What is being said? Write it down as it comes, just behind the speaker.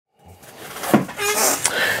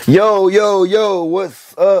Yo, yo, yo,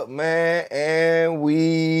 what's up, man? And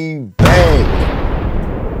we back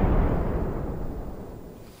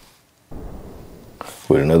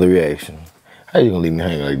with another reaction. How you gonna leave me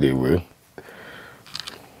hanging like that, bro?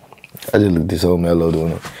 I just looked this whole mellow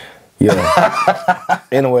doing it. Yeah.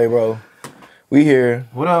 Anyway, bro, we here.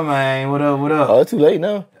 What up, man? What up? What up? Oh, it's too late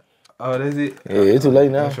now. Oh, that's it? Yeah, it's too late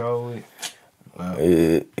now. That's all we. Wow.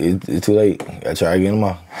 It's too late. I try again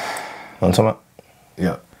tomorrow. You know what I'm talking about?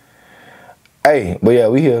 Yeah. Hey, but yeah,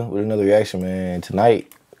 we here with another reaction, man.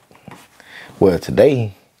 Tonight, well,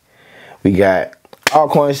 today, we got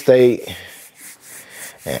Alcorn State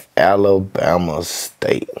and Alabama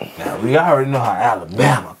State. Now, we already know how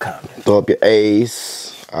Alabama coming. Throw up your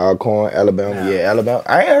A's. Alcorn, Alabama. Yeah, Alabama.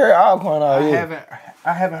 I ain't heard Alcorn all year.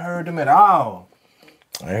 I haven't heard them at all.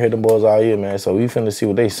 I ain't heard them boys all year, man. So we finna see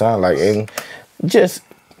what they sound like. And just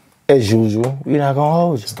as usual, we not gonna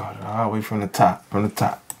hold you. Started all the way from the top.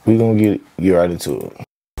 We gonna get right into it.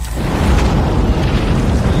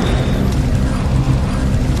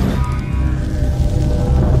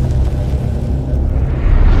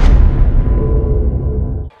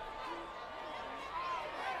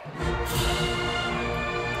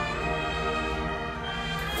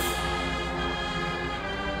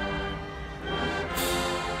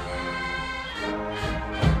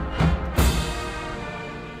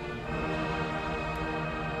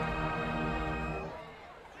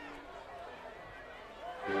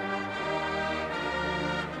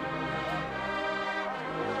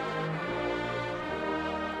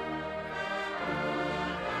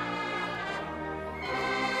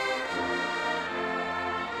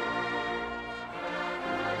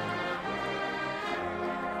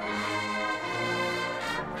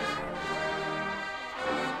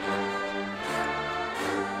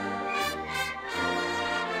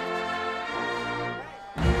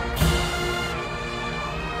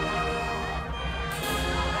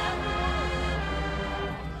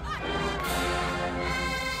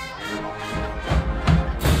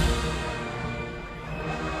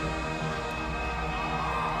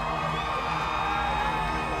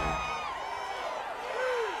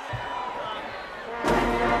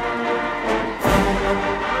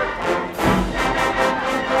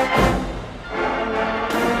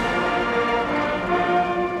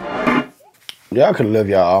 Y'all could have left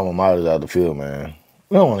y'all alma maters out the field, man.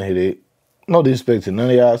 We don't want to hear that. No disrespect to none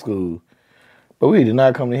of y'all schools. But we did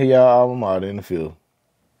not come to hear y'all alma mater in the field.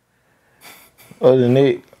 Other than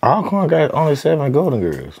that, Alcorn got only 7 Golden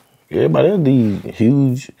Girls. Everybody else these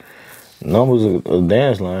huge numbers of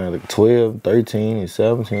dance line, like 12, 13, and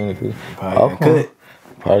 17. Alcorn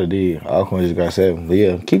probably did. Alcorn just got 7. But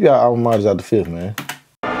yeah, keep y'all alma maters out the field, man.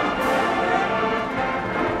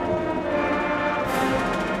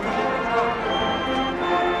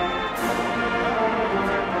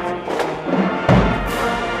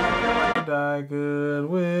 Good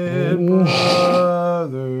with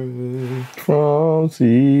brothers. From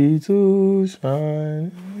sea to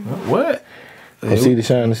shine. What? From sea to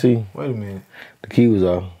shine to sea. Wait a minute. The key was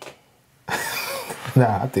off.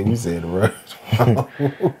 Nah, I think we said the right song.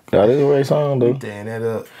 Nah, this is the right song, though. Damn that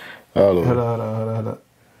up. Hold on. Hold on.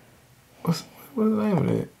 What's the name of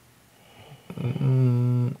that?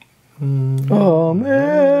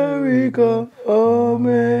 America,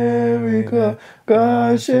 America,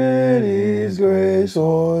 God shed His grace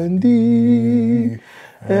on thee,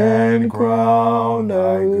 and crowned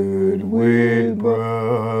thy good with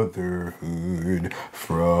brotherhood,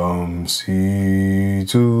 from sea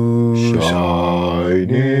to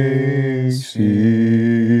shining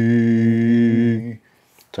sea.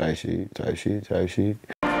 Type shit.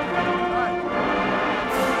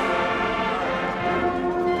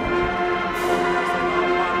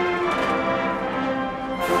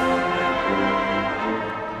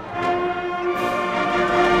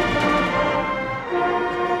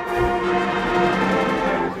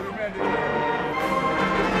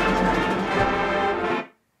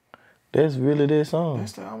 That's really their song.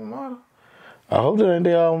 That's the alma mater. I hope that ain't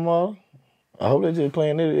their alma mater. I hope they're just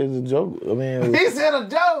playing it as a joke. I mean, he said a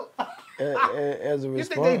joke. As a response. You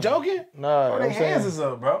think they joking? Nah, their hands is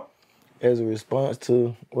up, bro. As a response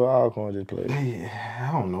to what Alcorn just played. Yeah,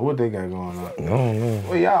 I don't know what they got going on. I don't know.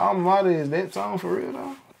 Well, y'all alma mater, is that song for real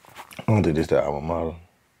though? I don't think this the alma mater.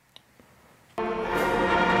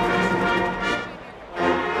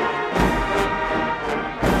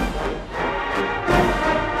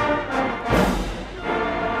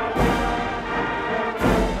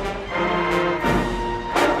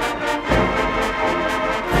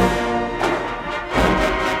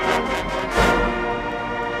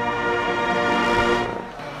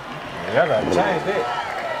 Y'all gotta change that.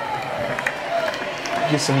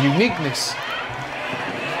 Get some uniqueness.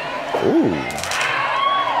 Ooh.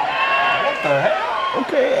 What the hell?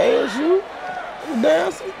 Okay, ASU.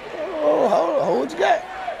 Dancing. Oh, hold what you got.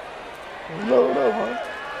 Load up, huh?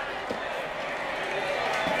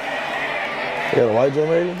 You got a white drum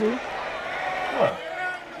agent too? What?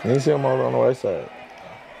 You ain't see him on the right side.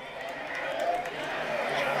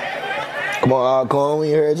 Come on, Alcorn,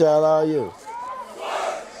 we heard y'all all you.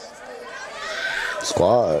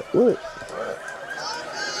 Squad. What?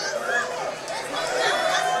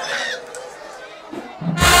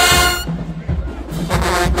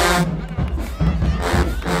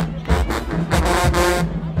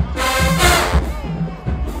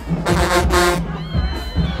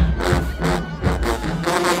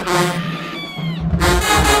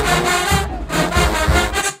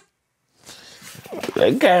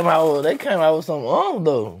 They came out with something wrong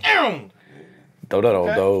though. Throw that on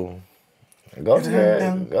though. Go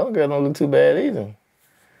girl don't look too bad either.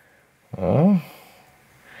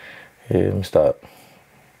 Here, let me stop.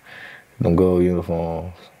 Them gold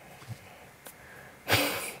uniforms.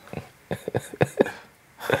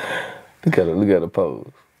 look at the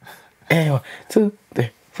pose. And 1, 2, 3,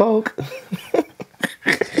 4.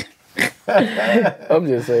 I'm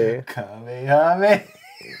just saying. Come.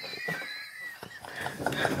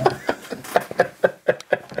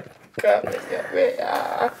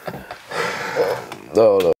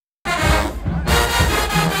 No.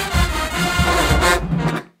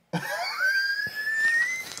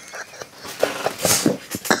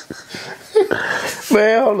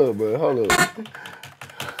 Man, hold up, bro. Hold up.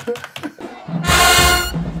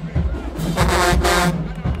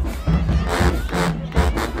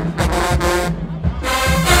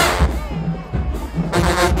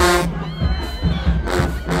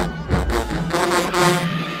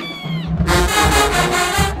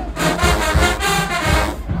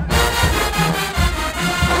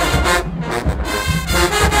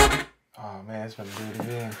 Oh man, it's gonna do it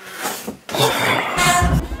again.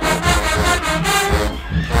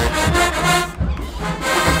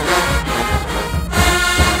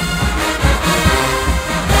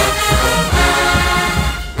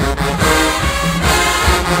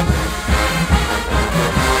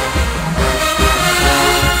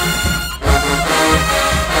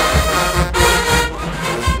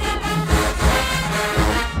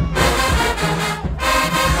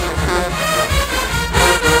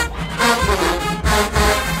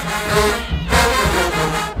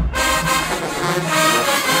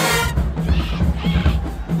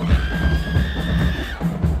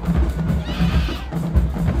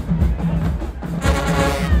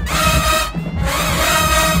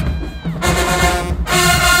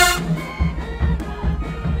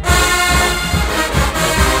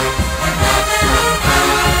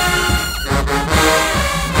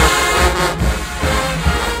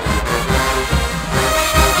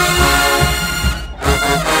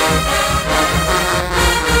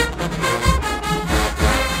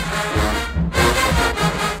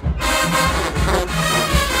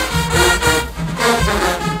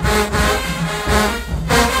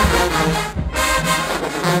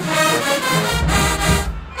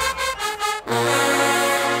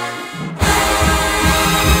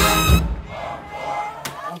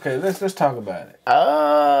 Okay, let's talk about it.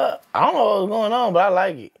 I don't know what's going on, but I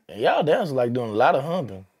like it. And y'all dancers like doing a lot of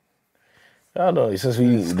humping. Y'all know since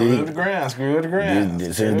we Screw the ground.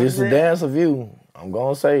 Since this is dance of you, I'm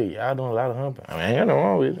gonna say y'all doing a lot of humping. I mean, ain't nothing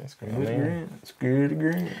wrong with it. Screw the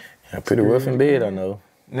ground. Yeah, pretty rough in bed, I know.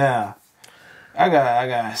 Now, I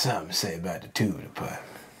got something to say about the tuba department.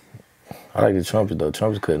 I like the trumpet though.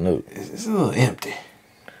 Trumpet's cutting up. It's a little empty.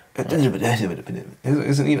 It's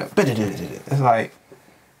like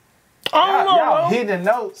y'all hitting the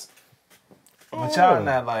notes, but y'all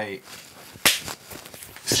not like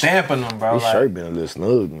stamping them, bro. This like, shirt been a little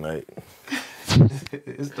snug tonight.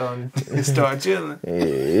 it start chilling.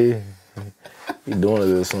 Yeah. He doing a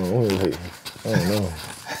little something. I don't know.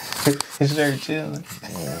 His shirt chilling.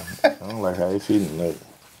 I don't like how he feeling tonight.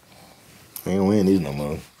 He ain't wearing these no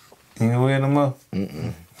more. You ain't wearing them up.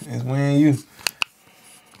 It's wearing you.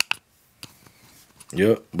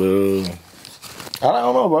 Yep, but I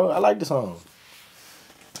don't know, bro. I like the song.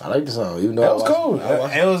 Even though That was cool.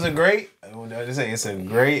 It was a great. It's a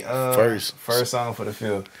great first song for the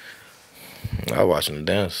field. I was watching the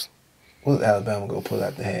dance. What's Alabama go pull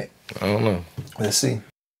out the hat? I don't know. Let's see.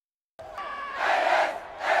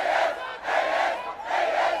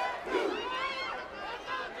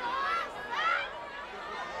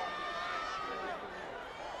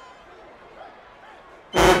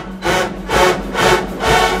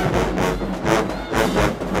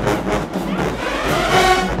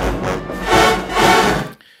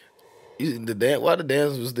 Why the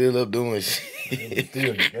dancers was still up doing shit?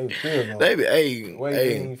 They was still going. They be, hey, Wait, hey,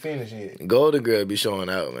 didn't even finish yet. Golden Girl be showing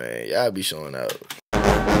out, man. Y'all be showing out.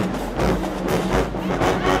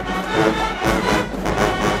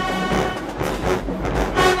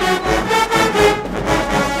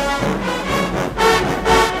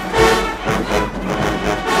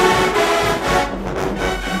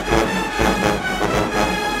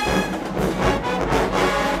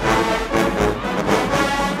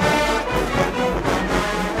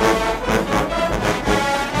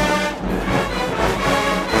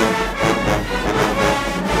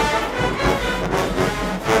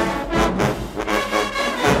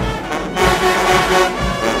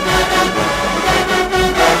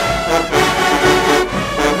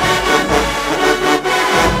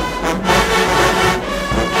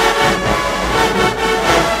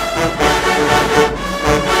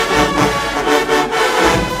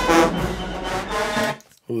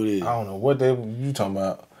 I don't know what you talking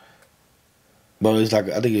about. But it's like,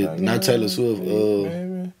 I think it's not Taylor Swift.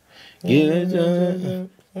 Yeah.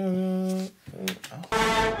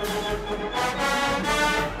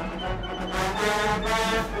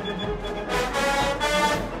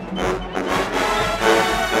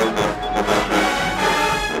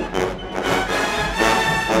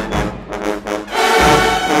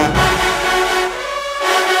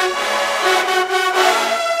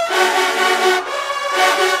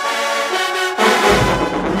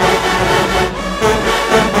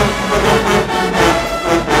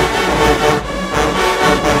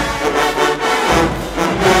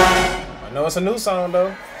 It's a new song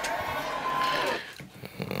though.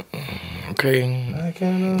 Okay.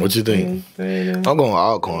 What you think? I'm going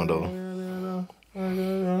Alcorn though.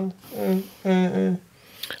 I'm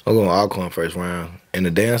going Alcorn first round. And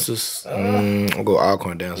the dancers, I'll go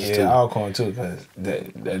Alcorn dancers too. Yeah, Alcorn too, because the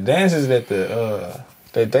dances that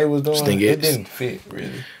that they was doing, it didn't fit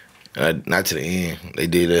really. Not to the end. They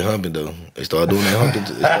did that humping though. They started doing that humping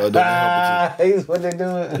too. That's what they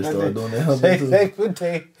doing. They started doing that humping too. They put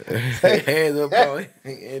their hands up on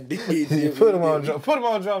and put them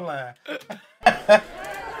on drum line.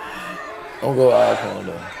 I'm go Alcorn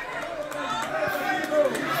though.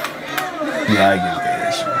 Yeah, I get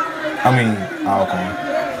that shit. I mean Alcorn.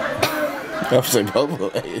 I'm saying both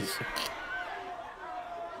of them.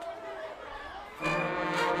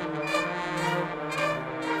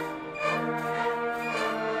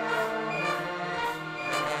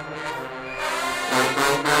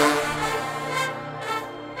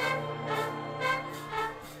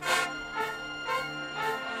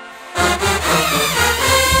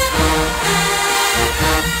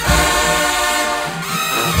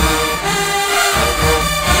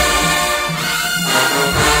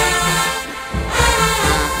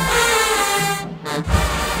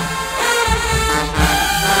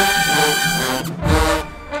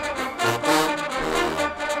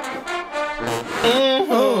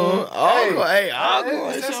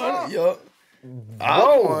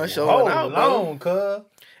 Alcorn showing out, bro. Cuz.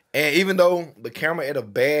 And even though the camera at a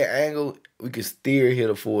bad angle, we could still hear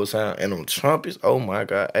the full sound. And them trumpets, oh my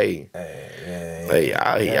God, hey,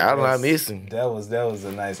 y'all not missing. That was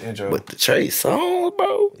a nice intro. But the Trey songs,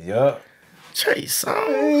 bro. Yup. Trey songs.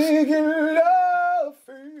 Making love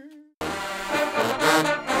for you.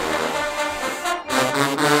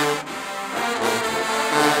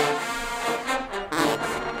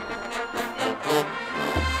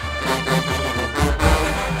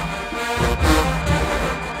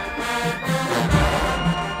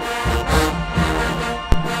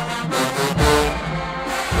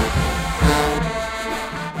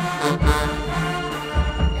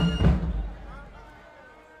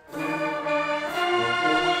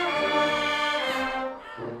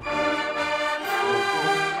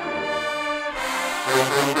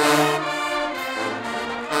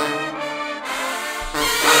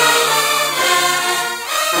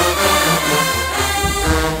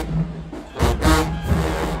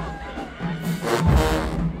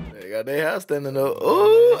 They house standing up.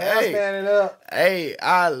 Ooh, hey. Standing up. Hey,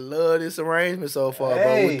 I love this arrangement so far,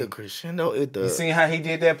 bro. With the crescendo, you seen how he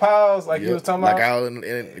did that pause, like you was talking about? Like I was in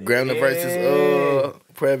Grambling versus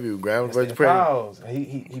preview. Grambling versus preview. Pause.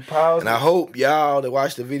 He paused. And I hope y'all that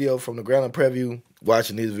watched the video from the Grambling preview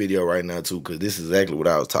watching this video right now too, because this is exactly what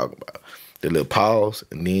I was talking about. The little pause,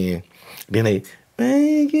 and then they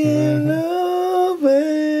making love,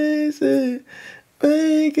 baby.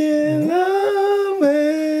 Making love,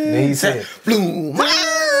 baby. Then he said, "Bloom."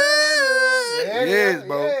 Yes,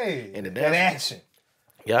 bro. Yeah. And the that action.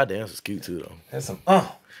 Y'all dance was cute too, though. That's some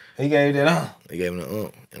He gave that They gave him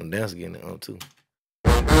the and the dancer getting the too.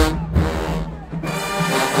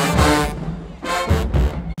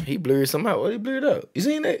 He blurred something out. What he blurred out? You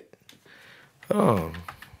seen that? Oh,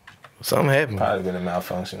 something happened. Probably been a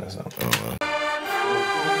malfunction or something.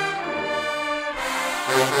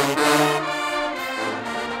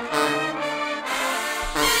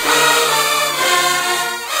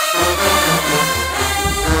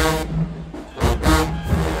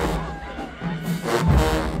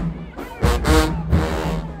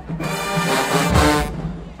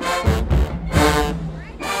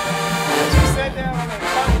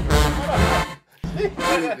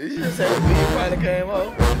 You just said the weed finally came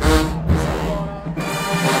off.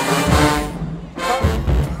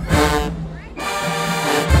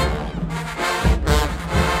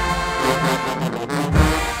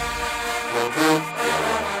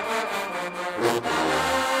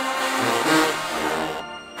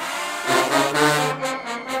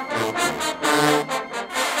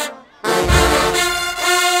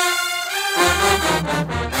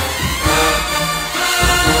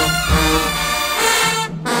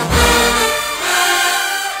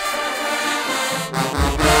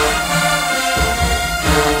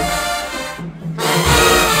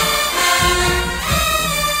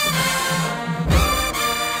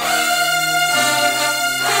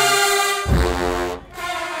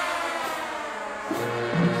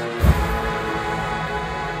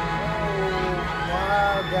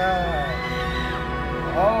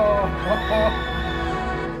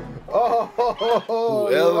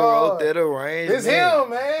 Whoever wrote that arrangement. It's him,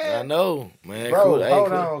 man. I know, man. Bro, cool.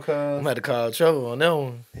 hold on, cuz. I'm gonna have to call trouble on that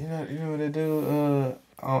one. You know what they do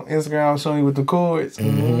on Instagram? I was showing you with the chords.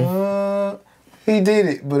 He did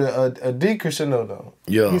it, but a decrescendo though.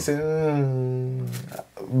 Yeah. He said,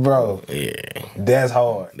 bro. Yeah. That's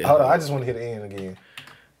hard. That's Hold on, hard. I just want to hit the end again.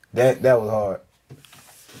 That was hard.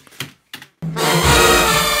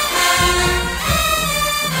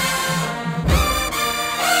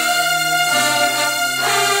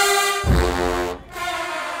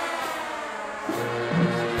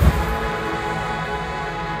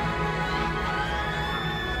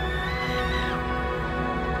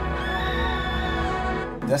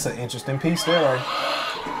 That's an interesting piece there.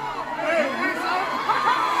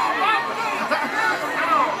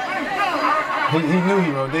 He knew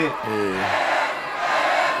he wrote that.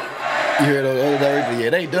 Yeah. You heard those other day, but yeah,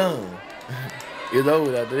 they done. It's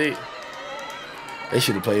over after that. They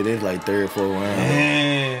should have played this like third, fourth round.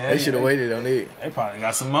 Yeah, They should have waited on it. They probably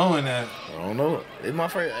got some more in there. I don't know. It's my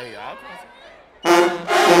first. Hey,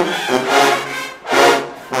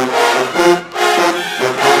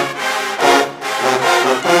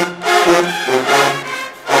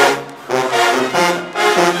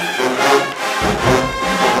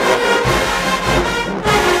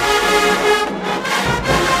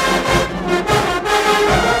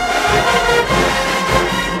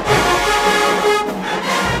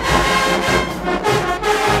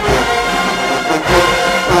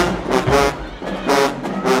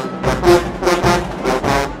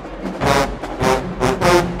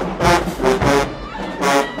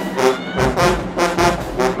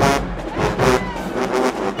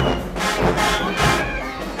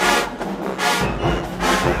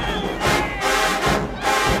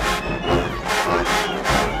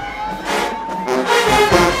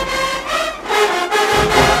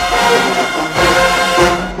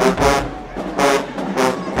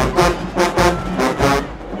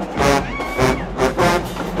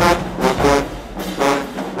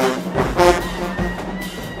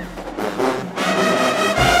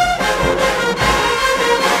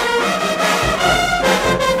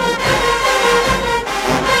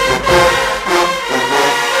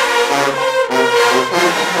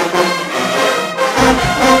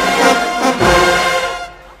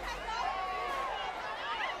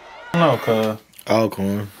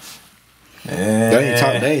 Alcorn. Yeah.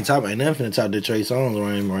 They ain't talking. Ain't nothing to talk to Trey Songz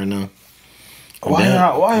right now. Why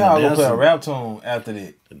y'all gonna play a rap tune after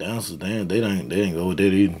that? The dancers, they ain't go with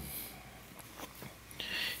that either.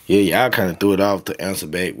 Yeah, y'all kind of threw it off to answer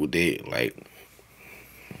back with that, like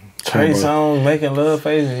Trey Songz making love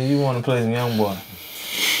faces, and you want to play some young boy.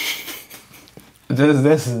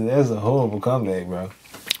 That's a horrible comeback, bro.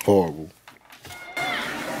 Horrible.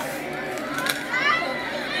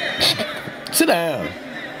 Sit down.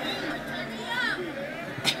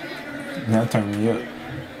 Now turn me up.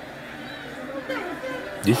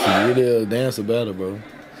 This is really a dancer battle, bro.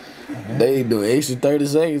 They do extra 30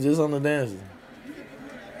 seconds just on the dancer.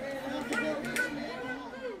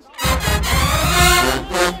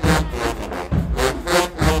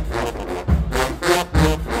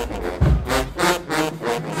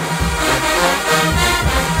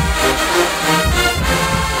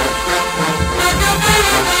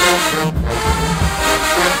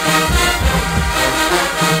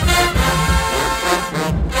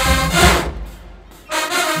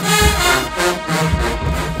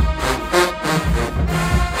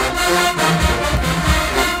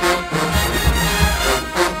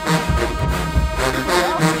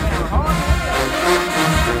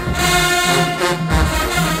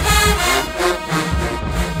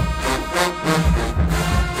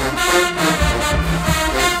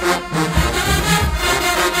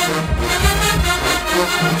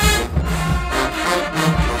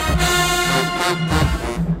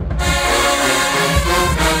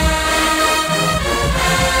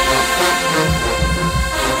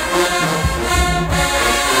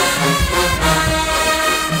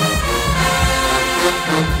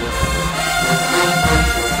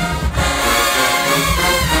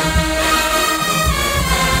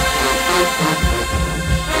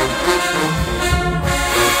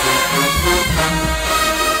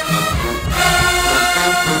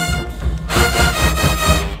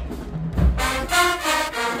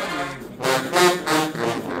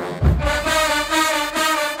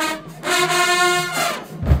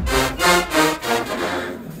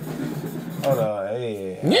 Hold on,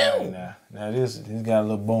 hey, Yeah. now this got a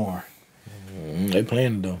little boring. They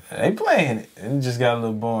playing it though. They playing it. It just got a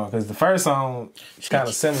little boring because the first song is kind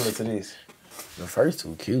of similar to this. The first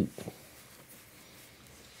two cute.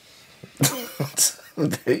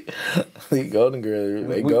 they golden girl.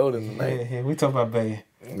 They golden tonight. Yeah, we talk about baby.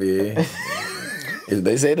 Yeah.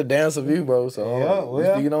 They say the dance of you, bro. So Yeah, we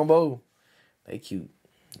speaking on both. They cute.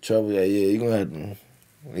 Trouble, yeah, you gonna have to.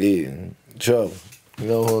 Yeah, trouble. You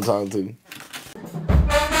know who I'm talking to.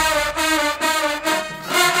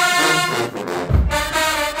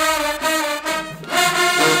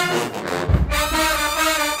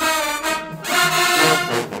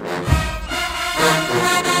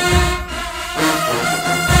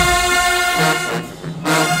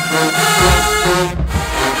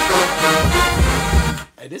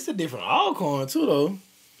 Hey, this is a different Alcorn too, though.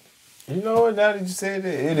 You know what? Now that you said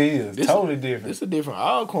that, it is totally different. It's a different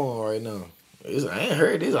Alcorn right now. I ain't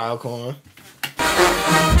heard this Alcorn.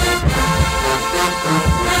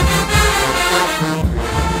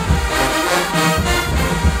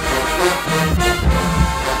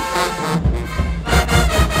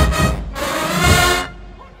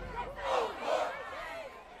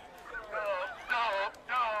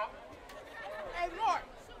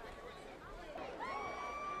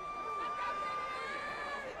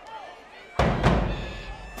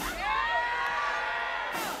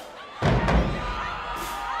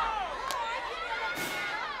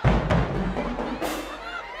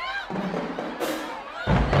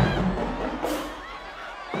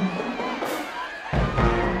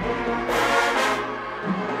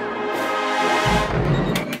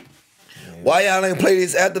 Why y'all ain't play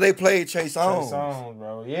this after they played Trey Songz? Trey Songz,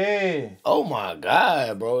 bro. Yeah. Oh my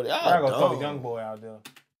God, bro. Y'all I gotta throw the dumb. young boy out there.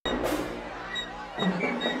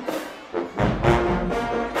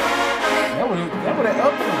 That would have up there. That would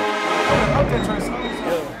have up there, Trey Songz.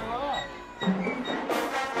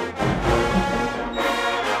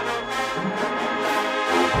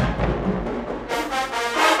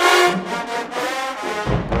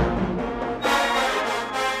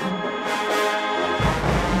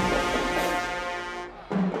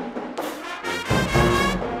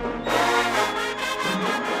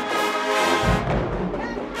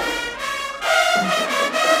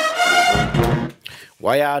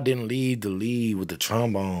 Why y'all didn't lead the lead with the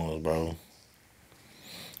trombones, bro?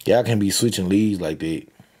 Y'all can be switching leads like that.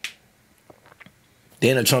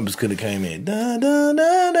 Then the trumpets could have came in. Da, da,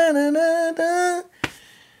 da, da, da, da, da.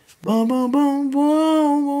 Boom, boom, boom,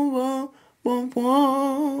 boom, boom, boom,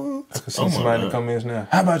 boom. I could see somebody come in now.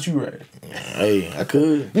 How about you write it? Hey, I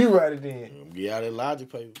could. You write it then. Get out that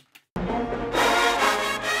Logic paper.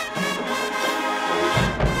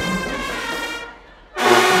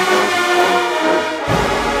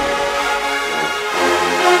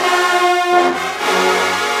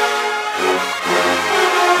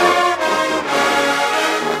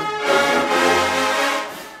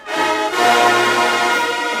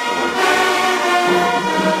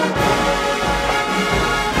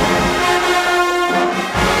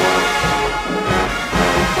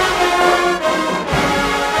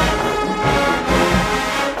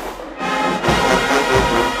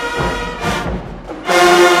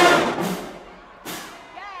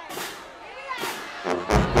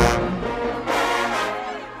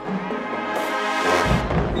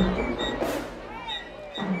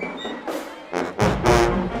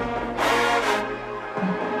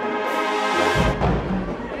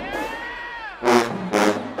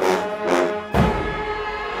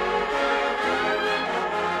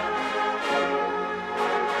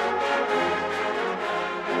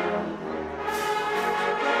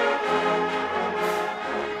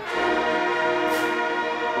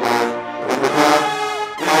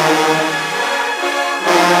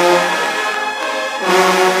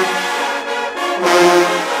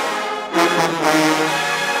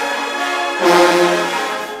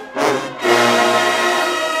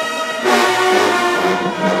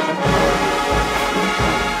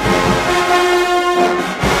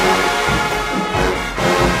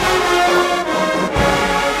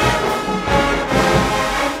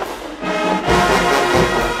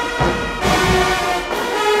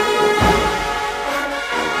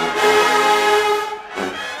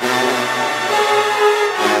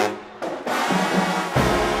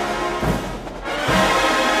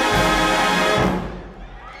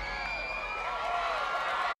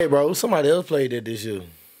 Hey, bro, somebody else played that this year.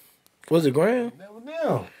 Was it Graham? That was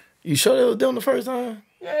them. You sure it was them the first time?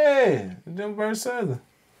 Yeah, them versus Southern.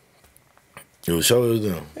 It was sure it was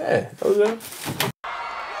them. Yeah, that was them.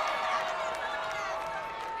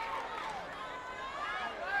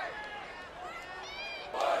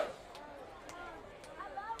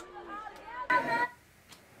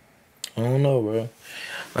 I don't know, bro.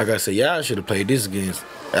 Like I said, y'all should have played this against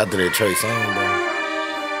after that Trey song, bro.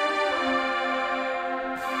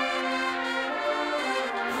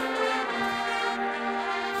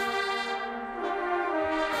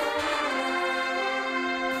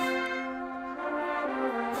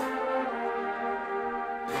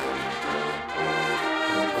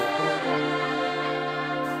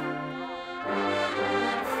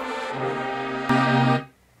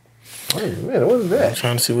 Wait a minute, what is I'm that?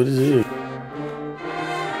 trying to see what this is.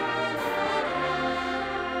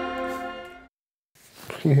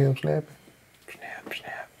 You hear him snapping? Snap,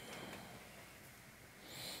 snap.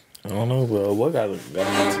 I don't know, bro. What got into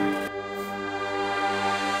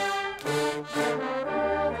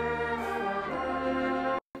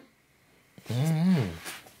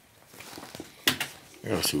I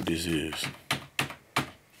gotta see what this is.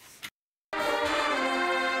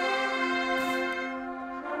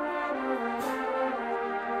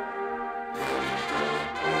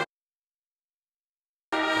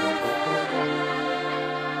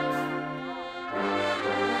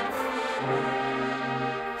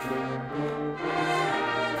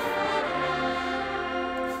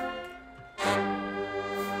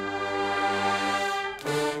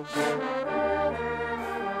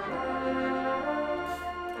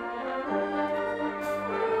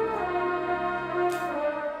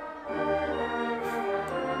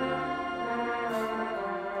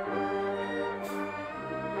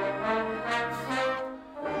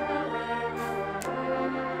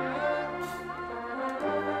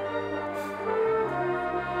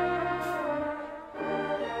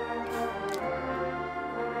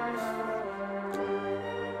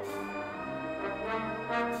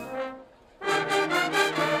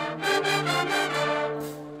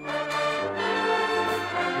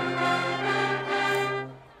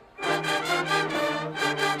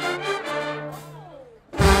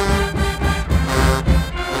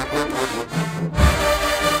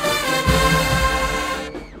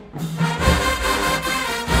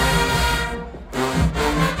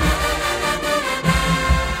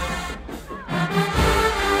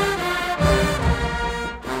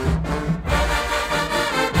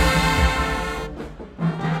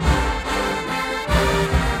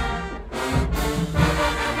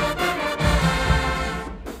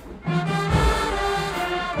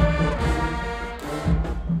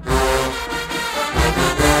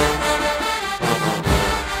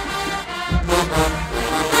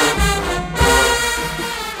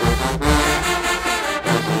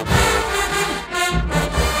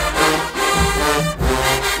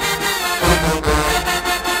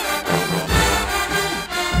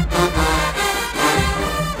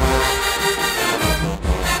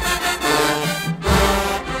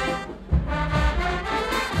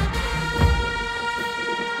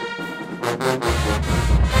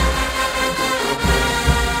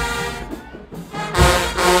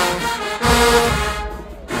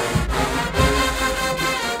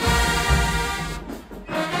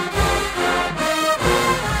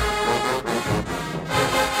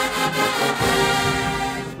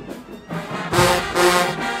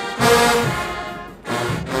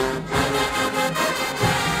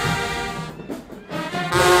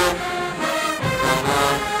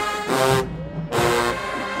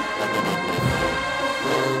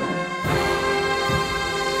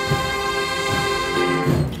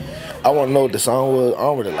 I want to know what the song was. I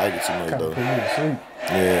don't really like it too much, though. Put me to sleep.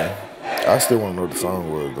 Yeah. I still want to know what the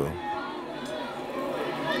song was, though.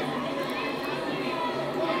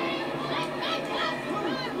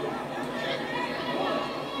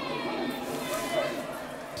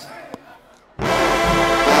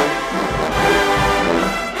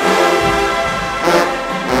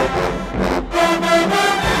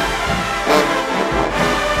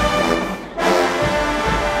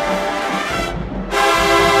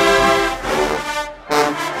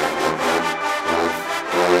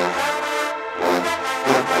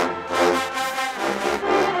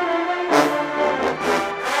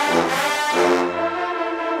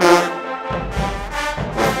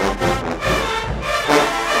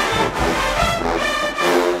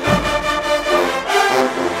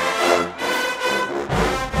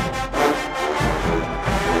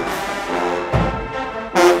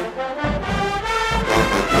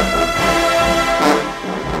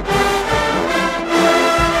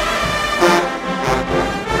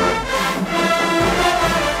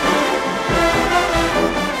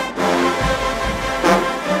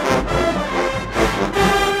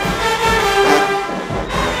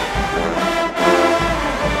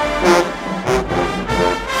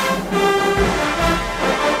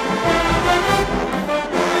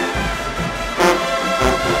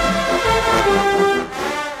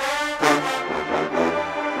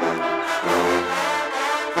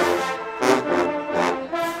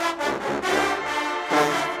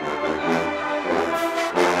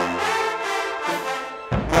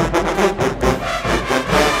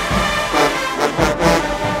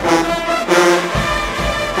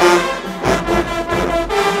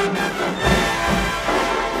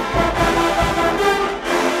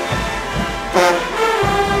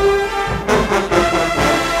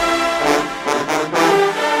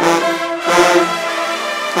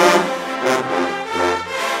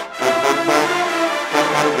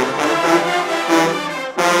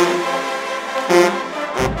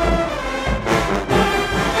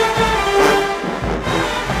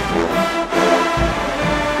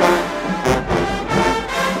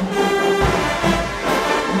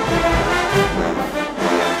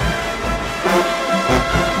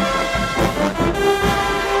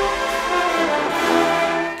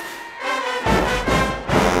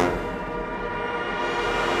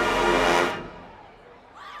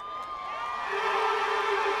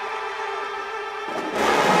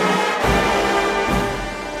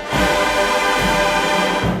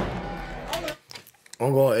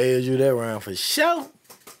 round for sure.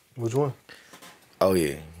 Which one? Oh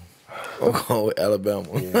yeah. I'm going with Alabama.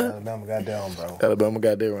 Yeah, Alabama got down, bro. Alabama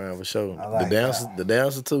got that round for sure. I like the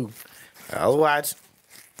dancer too. I'll watch.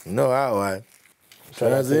 No, I'll watch.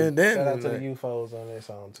 Shout out to then, the UFOs on that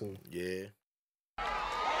song too. Yeah.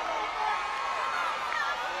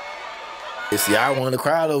 See, I want to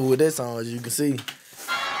crowd over with that song, as you can see.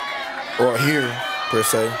 Or hear, per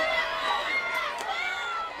se.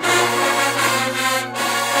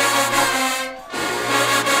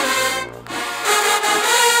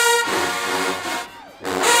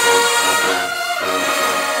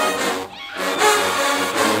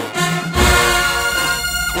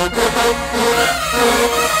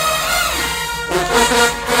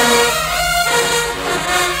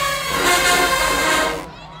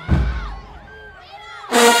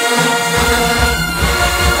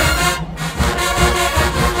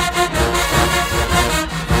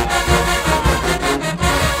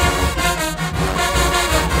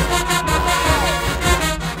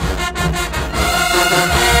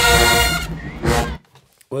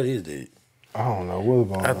 What is that? I don't know what's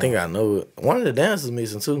going on. I think I know it. One of the dancers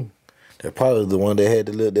missing too. They're probably the one that had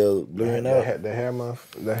the little that was blurring out. The hair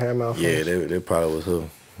mouth. Yeah, that probably was her.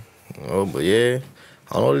 Oh, but yeah,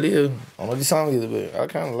 I don't know what it is. I don't know what the song is, but I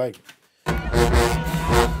kind of like it.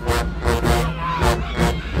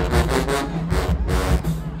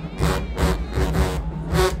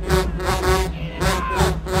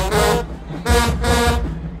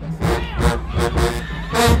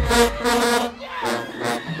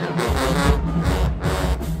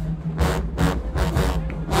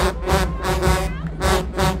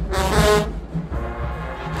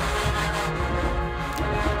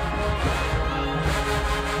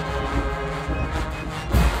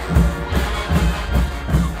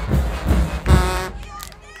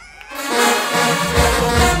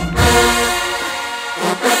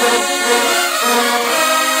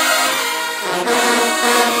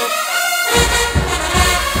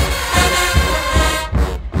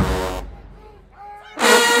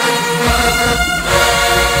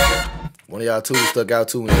 One of y'all two stuck out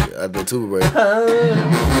too at the two break.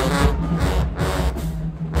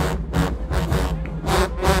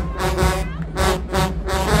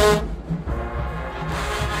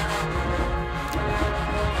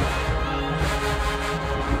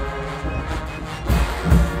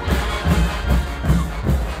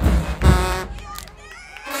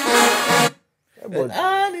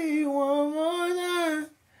 I need one more time,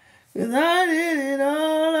 'cause I did it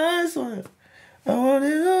all, I swear. I want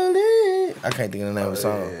it all in. I can't think of the name of the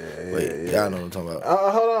song. Wait, y'all know what I'm talking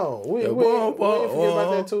about. Hold on. We ain't forget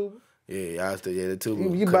about that too. Yeah, y'all still, the two.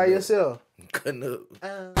 You by yourself. Cutting up.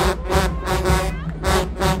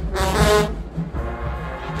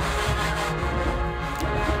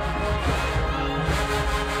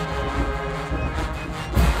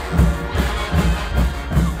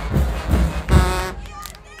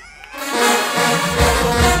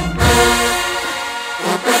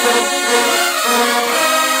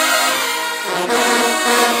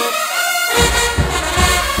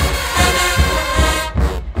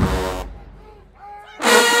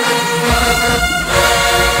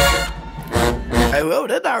 Hey, well,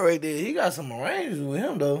 that guy right there, he got some arrangements with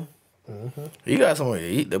him, though. Mm-hmm. He got some,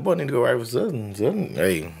 that boy need to go right for Southern.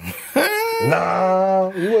 Hey.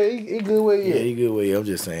 Nah, he good way yet. Yeah, he good way. I'm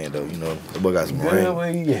just saying, though, you know, the boy got some arrangements. Good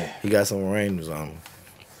way yet. He got some arrangements on him.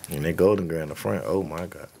 And that golden girl in the front, oh, my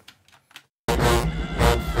God.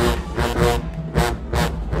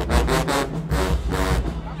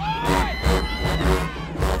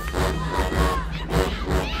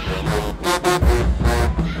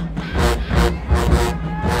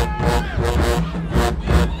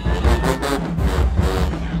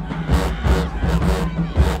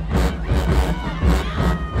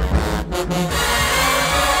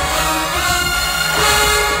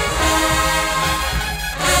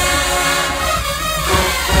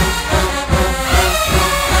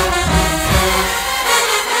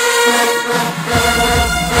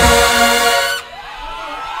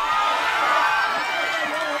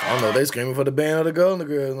 I don't know, they screaming for the band of the Golden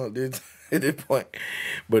Girls at this point.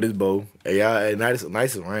 But it's both. Hey, y'all, hey, nice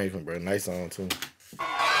arrangement, bro. Nice song, too.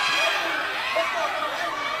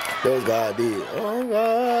 That was God did. Oh,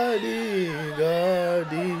 God did. God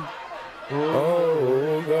did.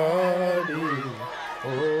 Oh, God did.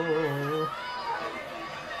 Oh.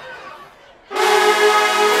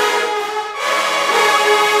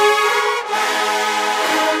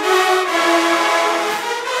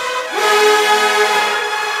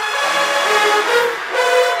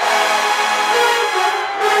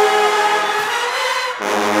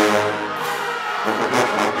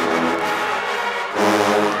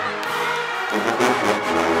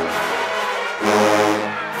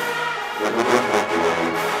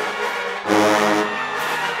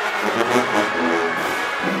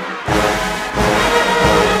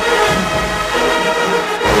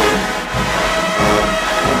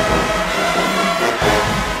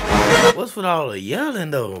 What's with all the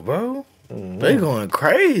yelling though, bro? They going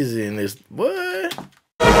crazy in this, boy.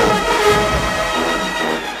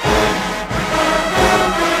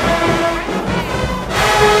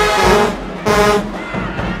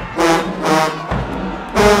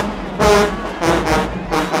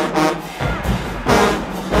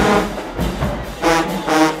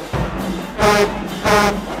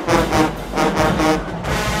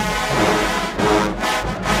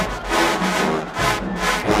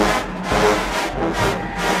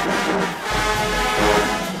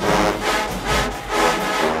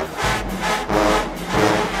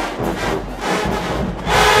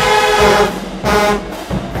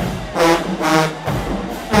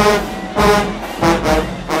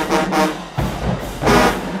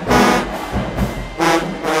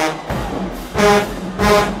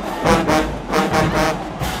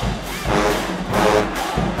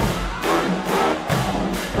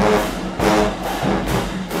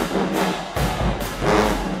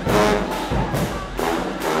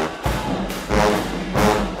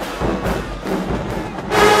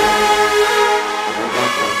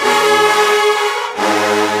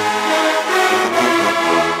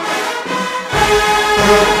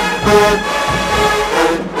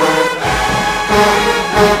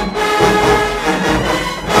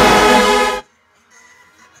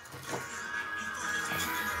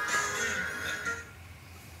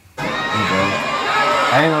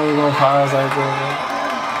 I ain't know we gonna pause like that,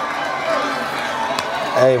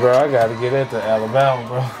 man. Hey, bro, I gotta get into Alabama,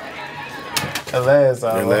 bro. That last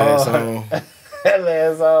song was hard. That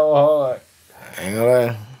last song was hard. Ain't gonna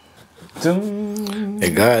lie.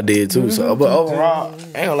 And God did too. So, but overall,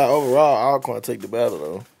 ain't gonna lie. Overall, Alcorn take the battle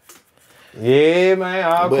though. Yeah, man.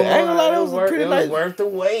 Alcorn, But ain't gonna lie, that was a pretty nice. It was worth the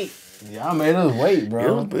wait. Y'all made us wait,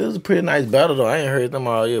 bro. It was a pretty nice battle though. I ain't heard them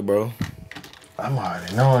all year, bro. I'm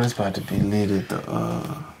already knowing it's about to be lit at the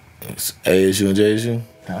It's ASU and JSU.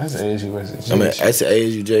 No, that's ASU versus JSU. I mean, that's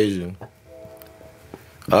ASU JSU.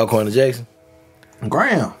 Alcorn and Jackson.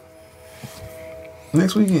 Graham.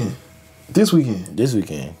 Next weekend. This weekend. This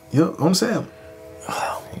weekend. Yep, on the 7th.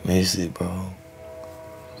 Oh, miss it, bro.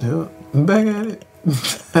 Yep, I'm back at it.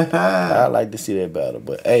 I like to see that battle,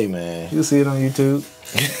 but hey, man. You'll see it on YouTube.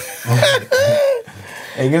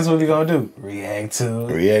 Hey, guess what we gonna do? React to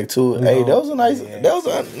it. React to it. Hey, that was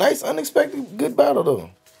a nice, unexpected, good battle though.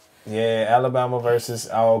 Yeah, Alabama versus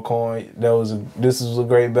Alcorn. This was a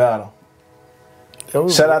great battle.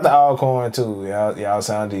 Shout out to Alcorn too. Y'all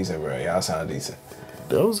sound decent, bro. Y'all sound decent.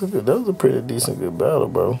 That was a pretty decent, good battle,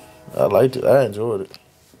 bro. I liked it. I enjoyed it.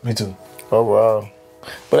 Me too. Overall.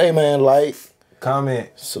 But hey, man, like, comment,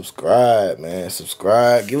 subscribe, man.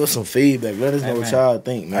 Subscribe. Give us some feedback. Let us know what y'all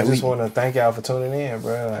think, man. I just want to thank y'all for tuning in,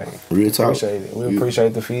 bro. Like, real talk. Appreciate it. We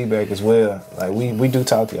appreciate the feedback as well. Like, we do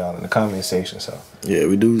talk to y'all in the comment section, so. Yeah,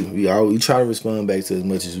 we do. We try to respond back to as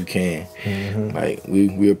much as we can. Mm-hmm. Like,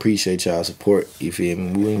 we appreciate y'all support. You feel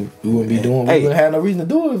me? We wouldn't be doing. We wouldn't have no reason to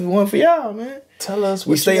do it if it wasn't for y'all, man. Tell us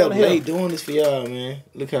what we stay up late doing this for y'all, man.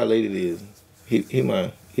 Look how late it is.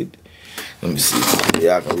 Let me see.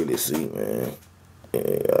 Y'all can really see, man.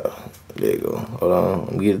 Yeah, there you go. Hold on.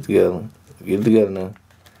 I'm getting it together. Get it together now.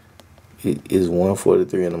 It's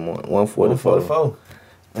 1:43 in the morning. 1:44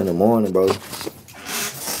 in the morning, bro.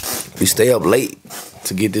 We stay up late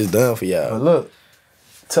to get this done for y'all. But look,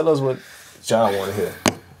 tell us what y'all want to hear.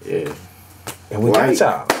 Yeah. And we got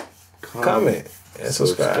y'all. Comment and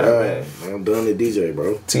subscribe, man. I'm done the DJ,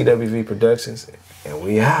 bro. TWV Productions, and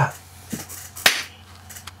we out.